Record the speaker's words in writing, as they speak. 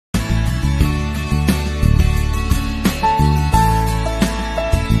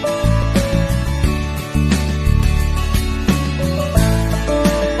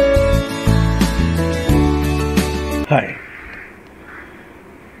Hi,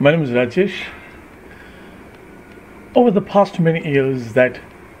 my name is Rajesh. Over the past many years that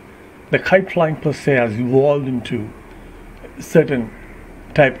the kite flying per se has evolved into a certain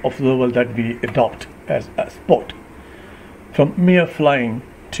type of level that we adopt as a sport. From mere flying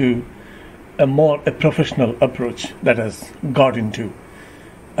to a professional approach that has got into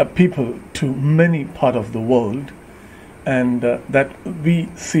people to many part of the world, and that we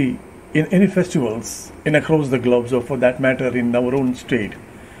see in any festivals in across the globe, or for that matter in our own state,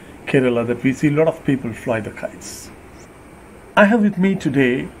 Kerala, that we see a lot of people fly the kites. I have with me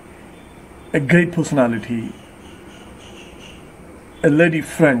today a great personality, a lady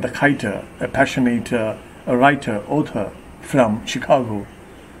friend, a kiter, a passionate a writer, author from Chicago,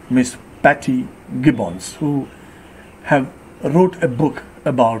 Ms Patty Gibbons, who have wrote a book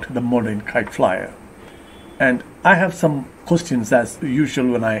about the Modern Kite Flier. And I have some questions as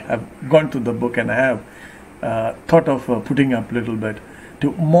usual when I have gone through the book, and I have thought of putting up a little bit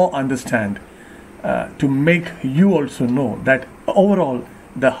to more understand, to make you also know that overall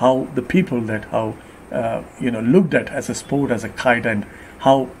how the people that how looked at as a sport, as a kite, and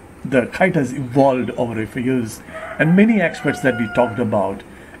how the kite has evolved over the years, and many aspects that we talked about,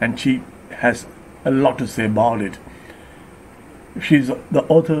 and she has a lot to say about it. She's the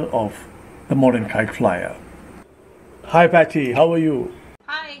author of the Modern Kite Flier. Hi Patty, how are you?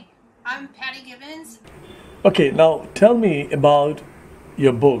 Hi, I'm Patty Gibbons. Okay, now tell me about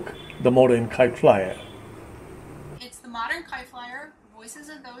your book, The Modern Kite Flier. It's the Modern Kite Flier, Voices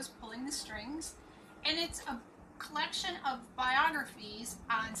of Those Pulling the Strings, and it's a collection of biographies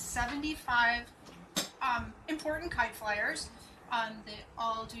on 75 important kite flyers. They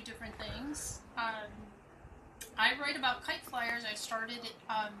all do different things. I write about kite flyers.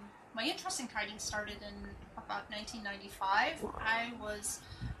 My interest in kiting started in about 1995. I was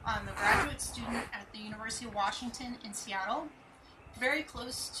a graduate student at the University of Washington in Seattle, very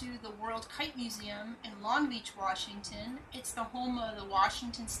close to the World Kite Museum in Long Beach, Washington. It's the home of the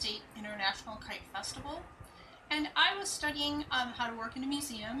Washington State International Kite Festival. And I was studying how to work in a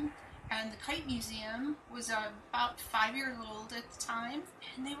museum, and the Kite Museum was about 5 years old at the time,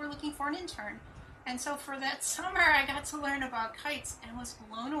 and they were looking for an intern. And so for that summer, I got to learn about kites and was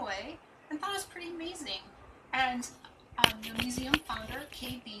blown away and thought it was pretty amazing. And the museum founder,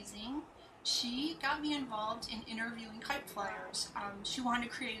 Kay Beasing, she got me involved in interviewing kite flyers. She wanted to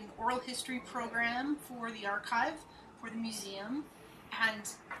create an oral history program for the archive, for the museum, and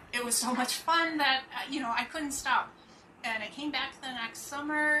it was so much fun that I couldn't stop. And I came back the next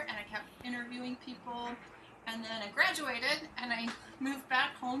summer and I kept interviewing people, and then I graduated and I moved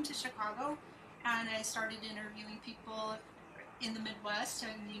back home to Chicago, and I started interviewing people in the Midwest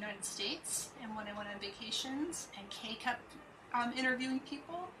and the United States, and when I went on vacations, and Kay kept interviewing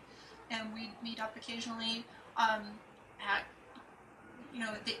people, and we'd meet up occasionally at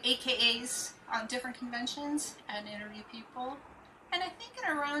the AKAs on different conventions and interview people. And I think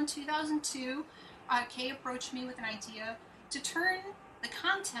in around 2002, Kay approached me with an idea to turn the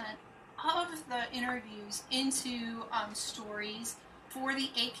content of the interviews into stories for the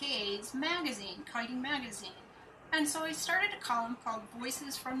AKA's magazine, Kiting Magazine. And so I started a column called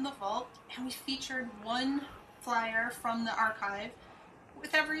Voices from the Vault, and we featured one flyer from the archive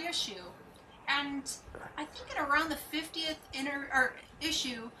with every issue. And I think at around the 50th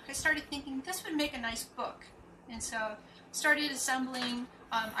issue, I started thinking this would make a nice book. And so started assembling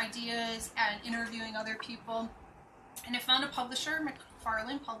ideas and interviewing other people. And I found a publisher,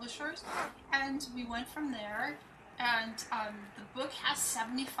 McFarlane Publishers, and we went from there. And the book has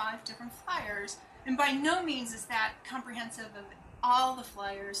 75 different flyers. And by no means is that comprehensive of all the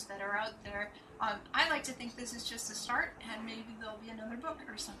flyers that are out there. I like to think this is just a start, and maybe there'll be another book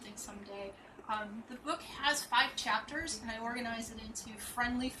or something someday. The book has 5 chapters, and I organize it into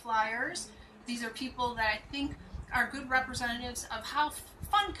friendly flyers. These are people that I think are good representatives of how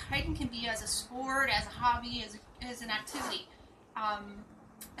fun kiting can be as a sport, as a hobby, as an activity.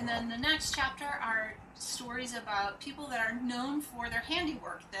 And then the next chapter are stories about people that are known for their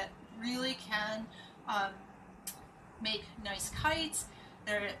handiwork, that really can make nice kites.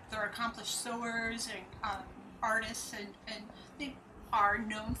 They're accomplished sewers and artists, and they are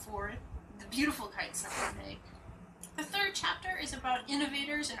known for the beautiful kites that they make. The third chapter is about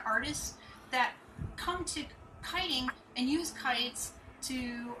innovators and artists that come to kiting and use kites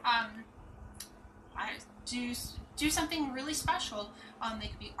to do something really special. They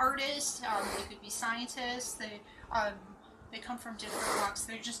could be artists, they could be scientists, they come from different walks.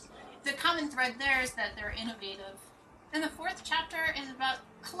 The common thread there is that they're innovative. And the fourth chapter is about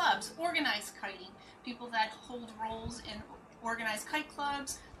clubs, organized kiting, people that hold roles in organized kite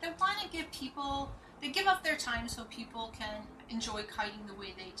clubs that want to give people they give up their time so people can enjoy kiting the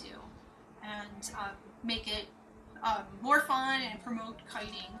way they do, and make it more fun and promote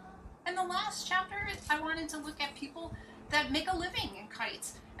kiting. And the last chapter, I wanted to look at people that make a living in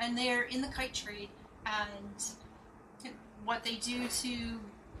kites, and they're in the kite trade, and what they do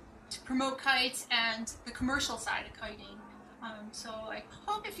to promote kites and the commercial side of kiting. So I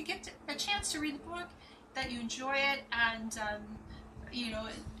hope if you get a chance to read the book that you enjoy it, and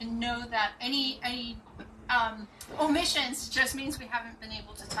and know that any omissions just means we haven't been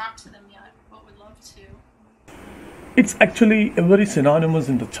able to talk to them yet, but would love to. It's actually a very synonymous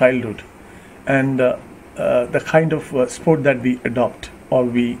in the childhood, and the kind of sport that we adopt or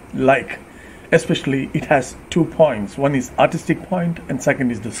we like. Especially, it has 2 points. One is artistic point, and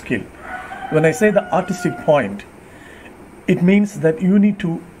second is the skill. When I say the artistic point, it means that you need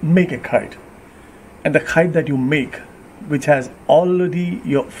to make a kite, and the kite that you make, which has already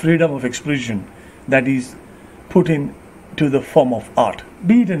your freedom of expression, that is put into the form of art,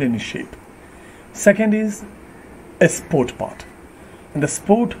 be it in any shape. Second is a sport part, and the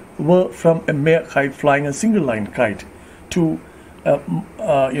sport were from a mere kite flying a single line kite to a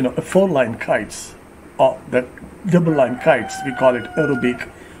 4-line kites, or the double line kites. We call it aerobic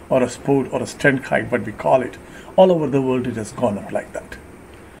or a sport or a stunt kite, but we call it. All over the world it has gone up like that.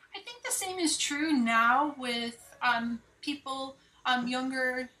 I think the same is true now with people,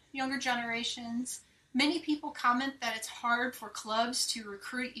 younger generations. Many people comment that it's hard for clubs to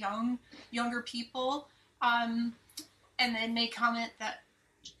recruit younger people, and then they comment that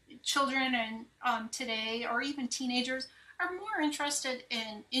children and today, or even teenagers, are more interested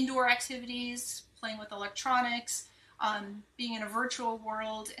in indoor activities, playing with electronics, being in a virtual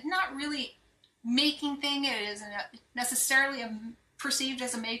world, and not really making things. It isn't necessarily perceived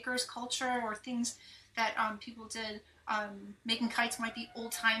as a maker's culture, or things that people did. Making kites might be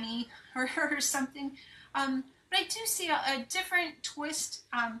old-timey or something. But I do see a different twist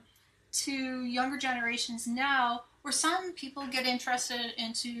to younger generations now, where some people get interested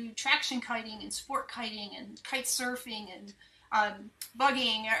into traction kiting and sport kiting and kite surfing and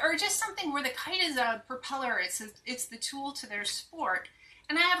bugging, or just something where the kite is a propeller. It's the tool to their sport.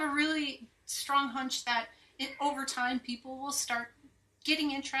 And I have a really strong hunch that over time people will start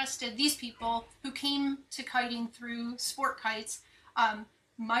getting interested. These people who came to kiting through sport kites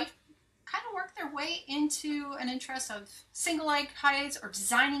might kind of work their way into an interest of single-leg kites, or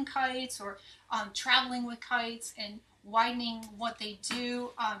designing kites, or traveling with kites, and widening what they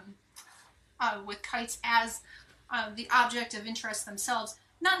do with kites as the object of interest themselves,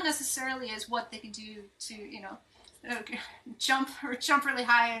 not necessarily as what they can do to, jump really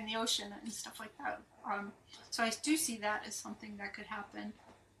high in the ocean and stuff like that. So I do see that as something that could happen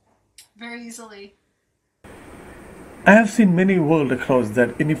very easily. I have seen many world across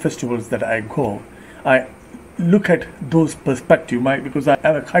that any festivals that I go, I look at those perspective, because I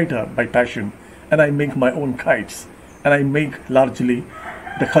am a kiter by passion, and I make my own kites, and I make largely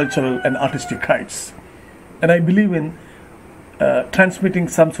the cultural and artistic kites. And I believe in transmitting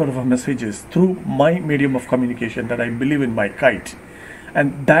some sort of a messages through my medium of communication, that I believe in my kite,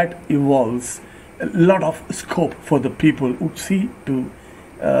 and that evolves a lot of scope for the people who see to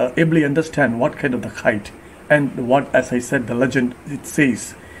ably understand what kind of the kite, and what, as I said, the legend, it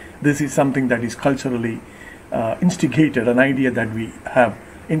says this is something that is culturally instigated, an idea that we have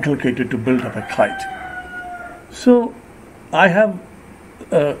inculcated to build up a kite. So I have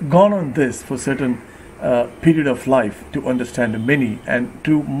gone on this for certain period of life to understand many, and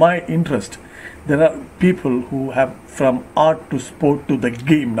to my interest, there are people who have from art to sport to the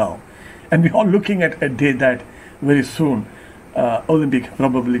game now, and we are looking at a day that very soon Olympic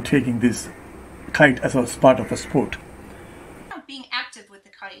probably taking this kite as a part of a sport. Being active with the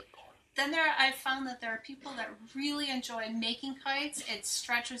kite. Then I've found that there are people that really enjoy making kites. It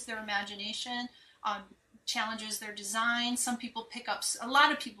stretches their imagination, challenges their design. A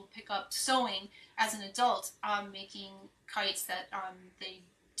lot of people pick up sewing as an adult, making kites that they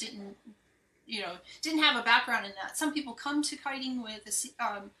didn't have a background in that. Some people come to kiting with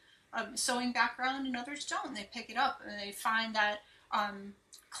a sewing background, and others don't. They pick it up, and they find that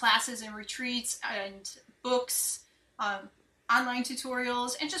classes and retreats and books, online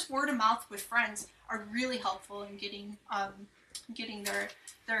tutorials, and just word of mouth with friends are really helpful in getting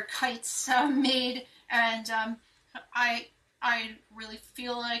their kites made. And I really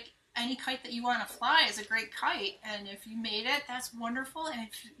feel like any kite that you want to fly is a great kite, and if you made it, that's wonderful. And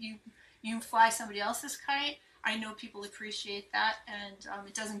if you fly somebody else's kite, I know people appreciate that, and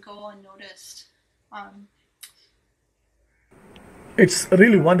it doesn't go unnoticed. It's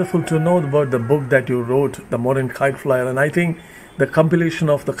really wonderful to know about the book that you wrote, The Modern Kite Flier, and I think the compilation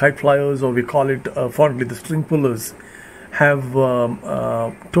of the kite flyers, or we call it fondly the string pullers, have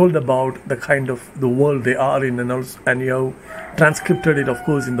told about the kind of the world they are in, and also, and you have transcribed it, of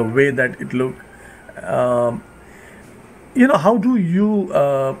course, in the way that it looked. How do you,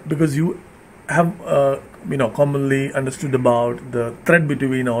 because you have, commonly understood about the thread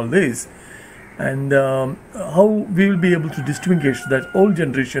between all this, and how we will be able to distinguish that old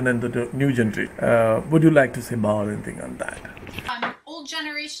generation and the new generation. Would you like to say about anything on that? Old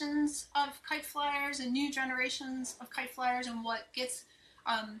generations of kite flyers and new generations of kite flyers, and what gets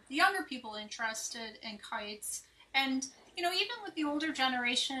the younger people interested in kites. And even with the older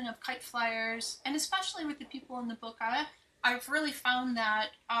generation of kite flyers, and especially with the people in the book, I've really found that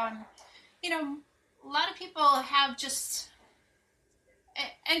a lot of people have just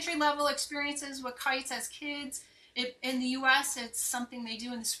entry-level experiences with kites as kids. In the US, it's something they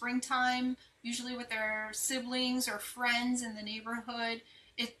do in the springtime, usually with their siblings or friends in the neighborhood.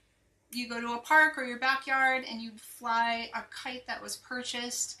 You go to a park or your backyard and you fly a kite that was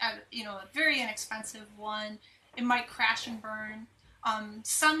purchased at a very inexpensive one. It might crash and burn.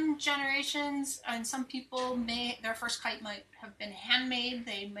 Some generations and some people their first kite might have been handmade.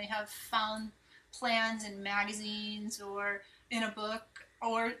 They may have found plans in magazines or in a book,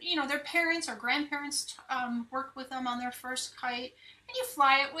 or their parents or grandparents worked with them on their first kite, and you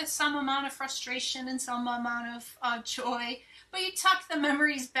fly it with some amount of frustration and some amount of joy, but you tuck the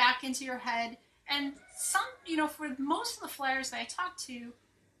memories back into your head. And for most of the flyers that I talk to,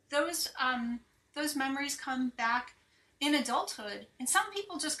 those memories come back in adulthood. And some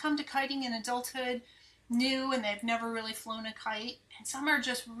people just come to kiting in adulthood new and they've never really flown a kite, and some are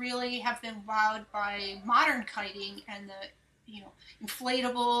just really have been wowed by modern kiting and the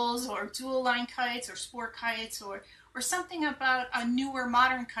inflatables or dual line kites or sport kites, or something about a newer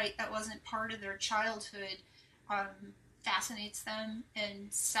modern kite that wasn't part of their childhood fascinates them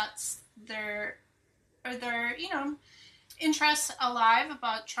and sets their interests alive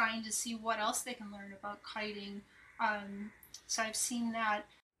about trying to see what else they can learn about kiting. So I've seen that.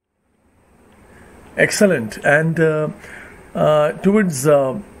 Excellent. And towards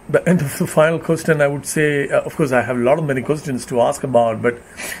the end of the final question, I would say, of course, I have many questions to ask about, but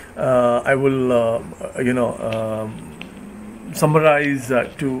I will, summarize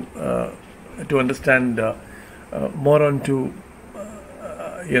to understand more on to,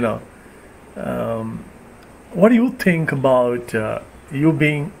 what do you think about you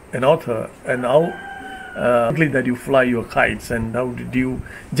being an author, and how that you fly your kites, and how did you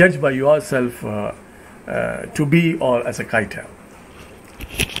judge by yourself to be or as a kiter?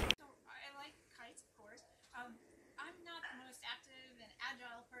 I like kites, of course. I'm not the most active and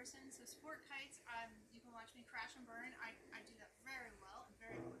agile person, so sport kites, you can watch me crash and burn. I do that very well and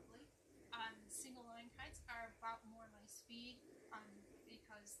very quickly. Single line kites are about more my speed,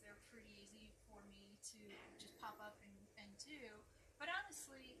 because they're pretty easy for me to just pop up and do. But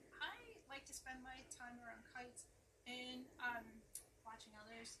honestly, I like to spend my time around kites and watching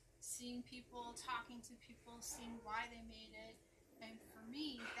others, seeing people, talking to people, seeing why they made it. And for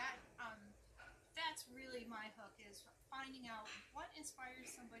me, that's really my hook, is finding out what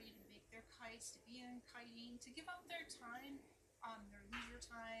inspires somebody to make their kites, to be in kiting, to give up their time, their leisure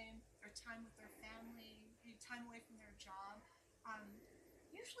time, their time with their family, time away from their job,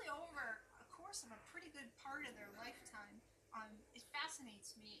 usually over a course of a pretty good part of their lifetime. It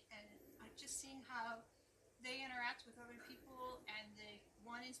fascinates me, and just seeing how they interact with other people, and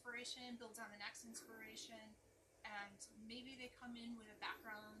one inspiration builds on the next inspiration, and maybe they come in with a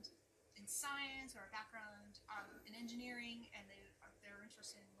background in science or a background in engineering, and they're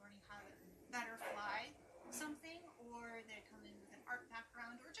interested in learning how to better fly something, or they come in with an art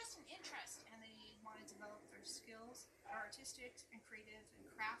background or just an interest and they want to develop their skills, their artistic and creative and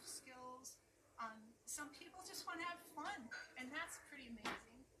craft skills. Some people just want to have fun, and that's pretty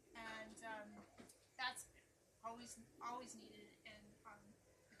amazing, and that's always needed in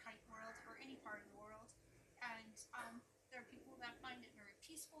the kite world or any part of the world. And there are people that find it very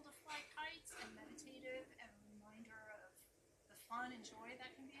peaceful to fly kites and meditative and a reminder of the fun and joy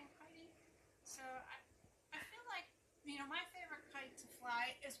that can be in kiting. So I feel like my favorite kite to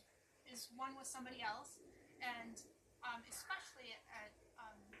fly is one with somebody else, and especially at a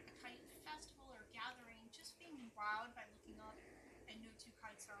kite festival or gathering, just being wowed by looking up and no two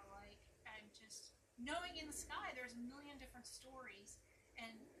kites are alike, and just knowing in the sky there's a million different stories,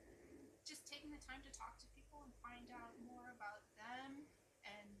 and just taking the time to talk to people and find out more about them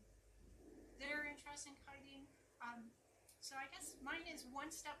and their interest in kiting. So I guess mine is one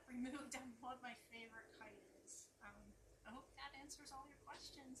step removed on what my favorite kite is. I hope that answers all your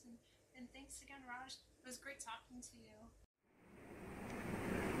questions. And thanks again, Raj. It was great talking to you.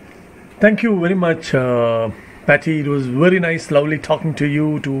 Thank you very much, Patty. It was very nice, lovely talking to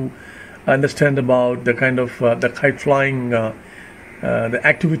you to understand about the kind of the kite flying, the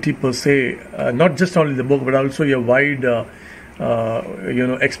activity per se, not just only the book, but also a wide,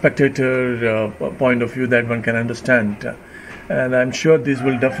 spectator point of view that one can understand. And I'm sure this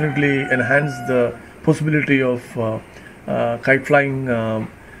will definitely enhance the possibility of kite flying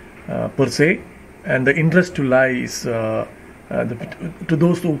per se, and the interest to lies. To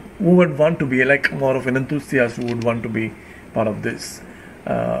those who would want to be like more of an enthusiast who would want to be part of this,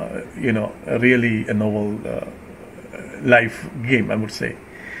 really a novel life game, I would say.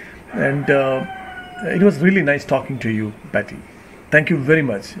 And it was really nice talking to you, Patty. Thank you very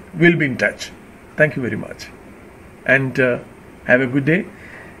much. We'll be in touch. Thank you very much. And have a good day.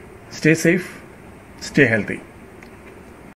 Stay safe. Stay healthy.